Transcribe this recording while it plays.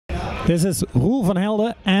This is Roel van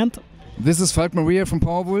Helden and... This is Falk Maria from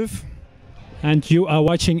Powerwolf. And you are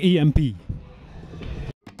watching EMP.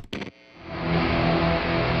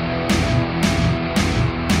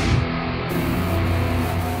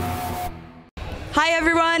 Hi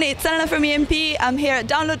everyone, it's Elena from EMP. I'm here at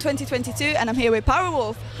Download 2022 and I'm here with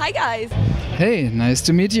Powerwolf. Hi guys. Hey, nice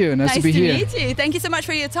to meet you. Nice to be here. Nice to meet you. Thank you so much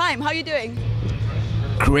for your time. How are you doing?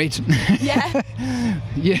 Great. Yeah?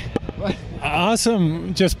 Yeah.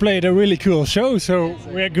 Awesome. Just played a really cool show, so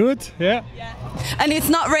we're good. Yeah. Yeah. And it's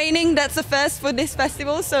not raining. That's the first for this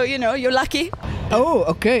festival, so you know, you're lucky. Oh,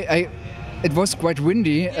 okay. It was quite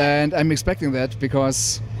windy and I'm expecting that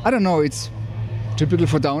because, I don't know, it's typical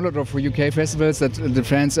for Download or for UK festivals that the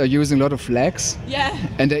fans are using a lot of flags. Yeah.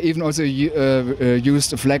 And they even also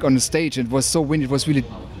used a flag on the stage. It was so windy, it was really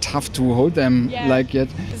tough to hold them like yet.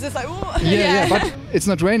 It's just like, ooh. Yeah, but it's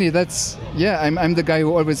not rainy. That's, I'm the guy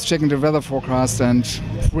who always checking the weather forecast and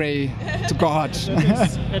pray to God.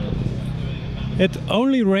 It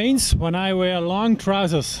only rains when I wear long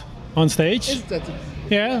trousers on stage. Is that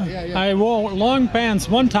Yeah. I wore long pants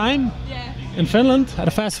one time in Finland at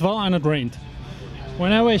a festival and it rained.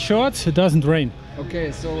 When I wear shorts, it doesn't rain.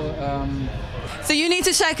 Okay, so... So you need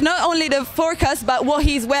to check not only the forecast, but what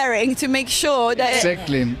he's wearing to make sure that...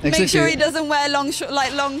 Exactly. Make sure he doesn't wear long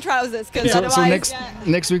trousers, because otherwise... So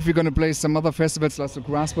next week we're going to play some other festivals, like the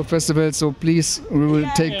Graspo Festival, so please, we will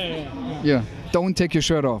take... Yeah, don't take your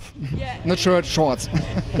shirt off. Yeah. Not shirt, shorts.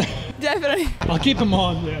 Definitely. I'll keep them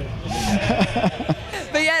on.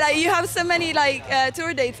 But yeah, like you have so many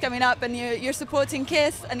tour dates coming up, and you're supporting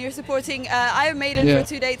Kiss, and you're supporting Iron Maiden for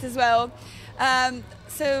 2 dates as well.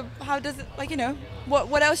 So how does it,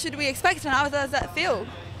 what else should we expect, and how does that feel?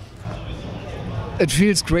 It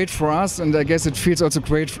feels great for us, and I guess it feels also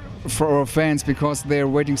great for our fans because they're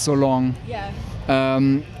waiting so long. Yeah.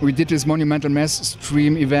 We did this Monumental Mass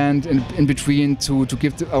stream event in between to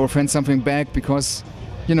give our fans something back because,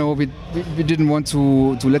 we didn't want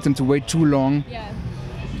to let them to wait too long. Yeah.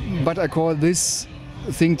 But I call this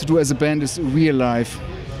thing to do as a band is real life,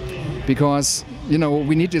 because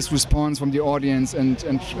we need this response from the audience, and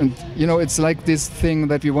it's like this thing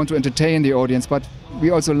that we want to entertain the audience, but we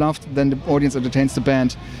also love then the audience entertains the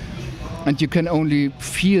band, and you can only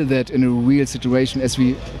feel that in a real situation, as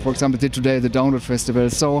we, for example, did today at the Download Festival.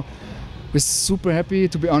 So we're super happy,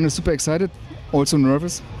 to be honest, super excited, also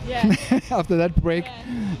nervous after that break.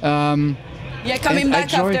 Coming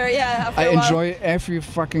back after I enjoy every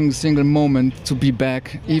fucking single moment to be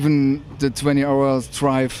back, even the 20-hour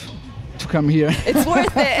drive to come here. It's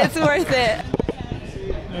worth it. It's worth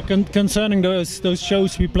it. Concerning those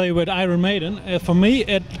shows we play with Iron Maiden, for me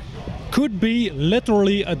it could be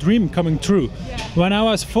literally a dream coming true. When I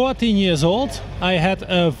was 14 years old, I had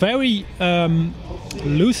a very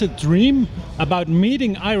lucid dream about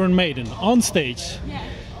meeting Iron Maiden on stage.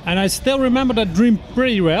 And I still remember that dream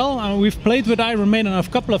pretty well. We've played with Iron Maiden a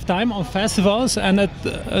couple of times on festivals, and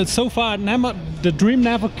so far the dream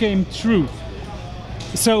never came true.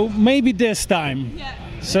 So maybe this time. Yeah.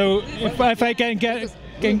 So if I can get...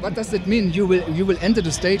 What does that mean? You will enter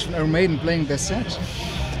the stage when Iron Maiden playing their set?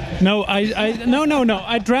 No, no.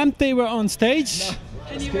 I dreamt they were on stage. No.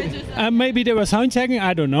 And you were just... maybe they were sound checking.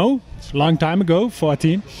 I don't know. It's a long time ago,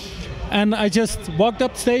 14. And I just walked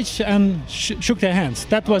up stage and shook their hands.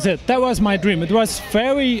 That was it. That was my dream. It was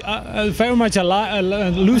very much a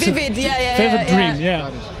lucid, vivid dream.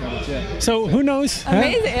 Yeah. Got it. So who knows?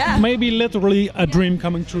 Amazing. Yeah. Maybe literally a dream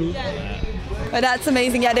coming true. Yeah. But that's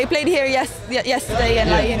amazing. Yeah, they played here yesterday, and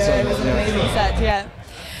it was an amazing set. Yeah.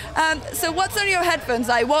 So what's on your headphones?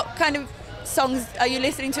 Like, what kind of songs are you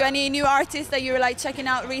listening to? Any new artists that you're checking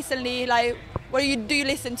out recently? Like, what do you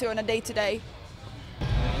listen to on a day-to-day?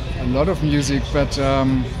 A lot of music, but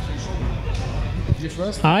you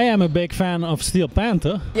first? I am a big fan of Steel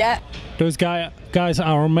Panther. Yeah. Those guys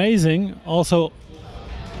are amazing. Also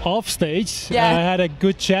off stage. Yeah. I had a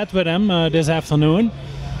good chat with them this afternoon.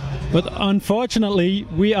 But unfortunately,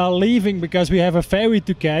 we are leaving because we have a ferry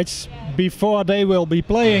to catch before they will be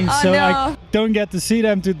playing. So I don't get to see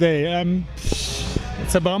them today.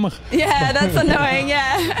 It's a bummer. Yeah, that's annoying.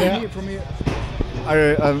 Yeah. For me,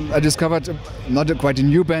 I discovered not quite a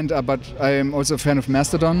new band, but I am also a fan of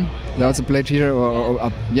Mastodon. They also played here,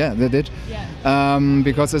 they did. Yeah.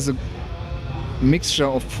 Because there's a mixture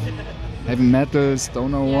of heavy metal,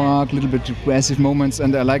 stoner rock, a little bit aggressive moments,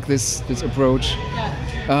 and I like this approach. Yeah.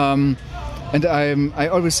 And I'm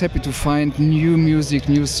always happy to find new music,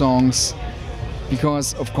 new songs,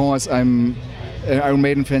 because of course I'm an Iron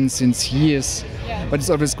Maiden fan since years. Yeah. But it's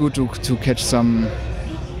always good to catch some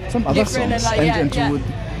other songs and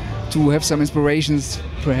to have some inspirations,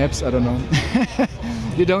 perhaps, I don't know.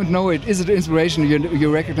 you don't know it. Is it inspiration?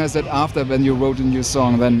 You recognize that after when you wrote a new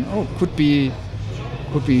song. Then could be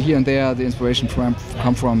here and there the inspiration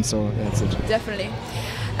come from. So that's it. Definitely.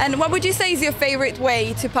 And what would you say is your favorite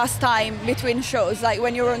way to pass time between shows? Like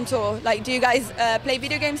when you're on tour, like do you guys play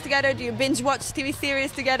video games together? Do you binge watch TV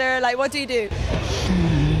series together? Like what do you do?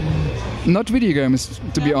 Not video games,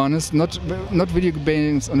 to be honest. Not video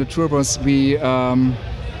games on the tour bus. We.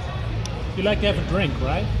 You like to have a drink,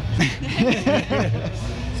 right?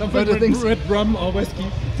 Something with rum or whiskey.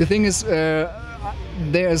 The thing is,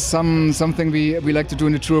 there is something we like to do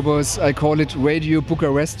in the tour bus. I call it Radio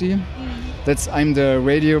Bucharesti. I'm the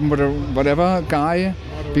radio whatever guy,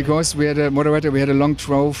 because we had a moderator. We had a long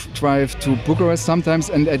drive to Bucharest sometimes,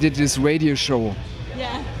 and I did this radio show.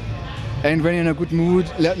 Yeah. And when you're in a good mood,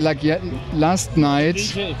 like last night,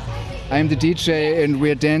 DJ. I'm the DJ, and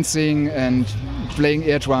we're dancing and playing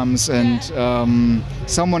air drums, and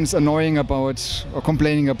someone's annoying about or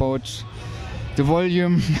complaining about the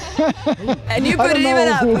volume. And you put it even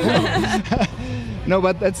up. No,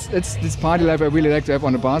 but that's this party life I really like to have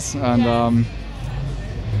on the bus, and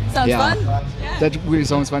sounds fun. That really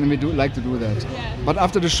sounds fun, and we do like to do that. Yeah. But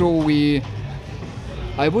after the show,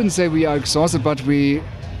 I wouldn't say we are exhausted, but we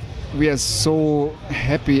are so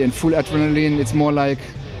happy and full adrenaline. It's more like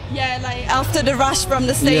like after the rush from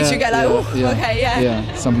the stage, you get like, okay,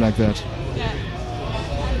 yeah, something like that. Yeah.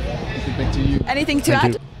 Back to you. Anything to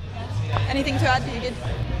add? Anything to add? You good?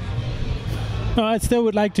 No, I still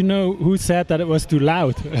would like to know who said that it was too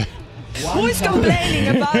loud. Who is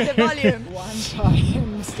complaining about the volume?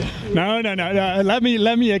 No. Let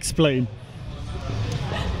me explain.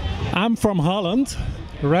 I'm from Holland.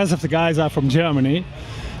 The rest of the guys are from Germany,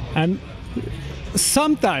 and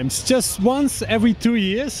sometimes, just once every 2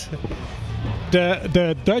 years,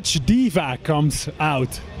 the Dutch diva comes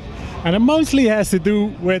out, and it mostly has to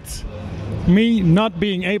do with me not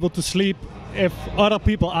being able to sleep if other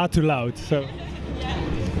people are too loud. So.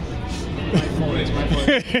 It's my fault.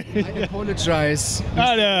 I apologize.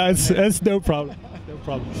 No, it's no problem. No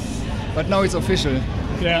problem. But now it's official.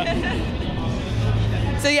 Yeah.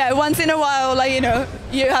 So yeah, once in a while, like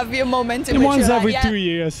you have your moment in which once you're every like, 2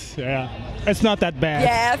 years. Yeah. It's not that bad.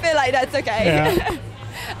 Yeah, I feel like that's okay. Yeah.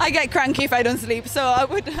 I get cranky if I don't sleep, so I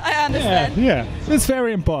understand. Yeah, it's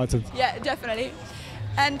very important. Yeah, definitely.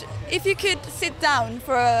 And if you could sit down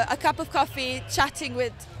for a cup of coffee, chatting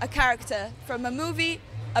with a character from a movie,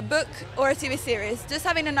 a book, or a TV series, just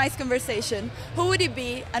having a nice conversation, who would it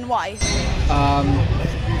be and why?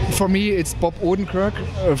 For me, it's Bob Odenkirk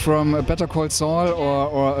from Better Call Saul,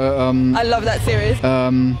 or I love that series.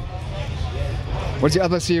 What's the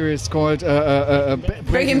other series called?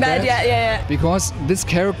 Breaking Bad. Yeah. Because this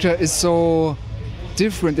character is so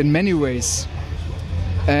different in many ways.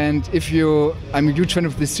 And I'm a huge fan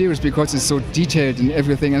of this series because it's so detailed and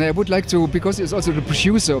everything. And I would like to, because he's also the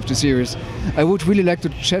producer of the series, I would really like to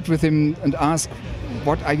chat with him and ask,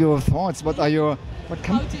 what are your thoughts? What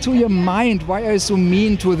comes to your mind? Why are you so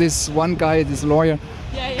mean to this one guy, this lawyer?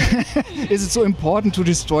 Yeah. Is it so important to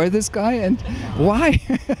destroy this guy? And why?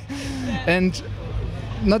 And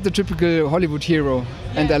not the typical Hollywood hero.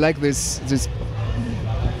 Yeah. And I like this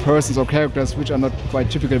persons or characters which are not quite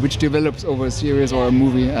typical, which develops over a series or a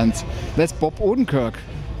movie, and that's Bob Odenkirk,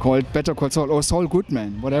 called Better Call Saul, or Saul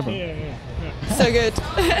Goodman, whatever. Yeah. So good.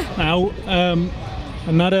 Now,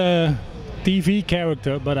 another TV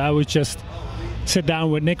character, but I would just sit down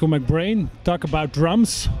with Nico McBrain, talk about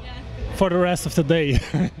drums for the rest of the day.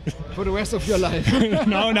 For the rest of your life?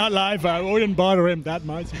 No, not live. I wouldn't bother him that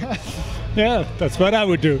much. Yeah, that's what I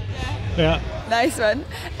would do. Yeah. Nice one.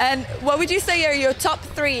 And what would you say are your top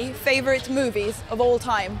 3 favorite movies of all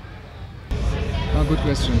time? Oh, good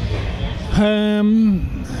question.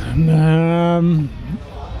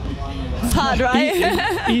 It's hard,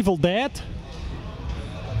 right? Evil Dead,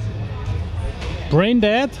 Brain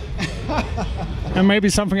Dead, and maybe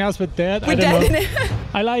something else with Dead. I don't know.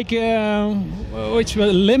 I like which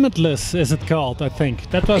was Limitless, is it called? I think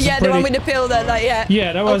that was the one with the pill that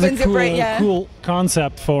Yeah, that was a cool, cool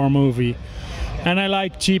concept for a movie. And I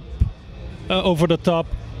like cheap, over-the-top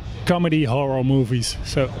comedy horror movies.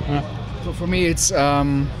 So for me, it's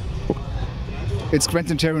Quentin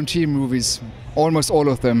Tarantino movies, almost all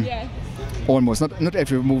of them. Yeah. Almost, not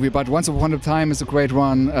every movie, but Once Upon a Time is a great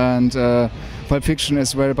one, and Pulp Fiction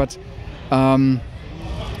as well. But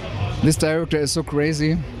this director is so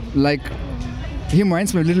crazy. Like, he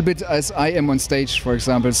reminds me a little bit as I am on stage, for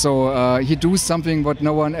example. So he does something what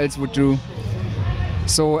no one else would do.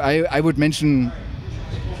 So I would mention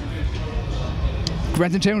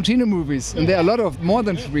Quentin Tarantino movies, and there are a lot of more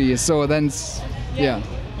than 3. So then, yeah.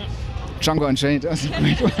 Django Unchained was a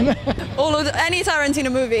great one. All of any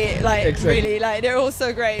Tarantino movie, like Exactly. really, like they're all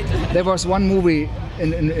so great. There was one movie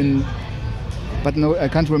but no, I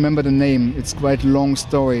can't remember the name. It's quite a long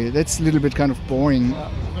story. That's a little bit kind of boring.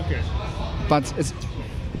 Okay. But it's,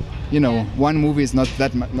 you know, one movie is not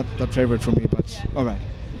that favorite for me. But all right.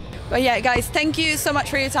 But yeah, guys, thank you so much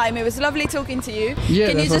for your time. It was lovely talking to you. Yeah,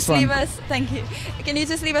 Can you that was just fun. leave us? Thank you. Can you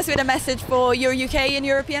just leave us with a message for your UK and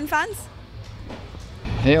European fans?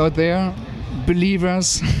 Hey out there,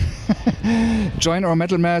 believers, join our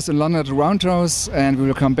metal mass in London at the Roundhouse, and we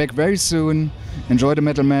will come back very soon. Enjoy the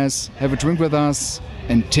metal mass, have a drink with us,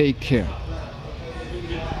 and take care.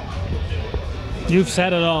 You've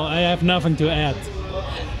said it all. I have nothing to add.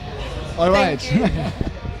 All right.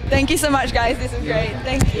 Thank you so much, guys. This is great.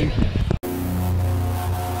 Thank you.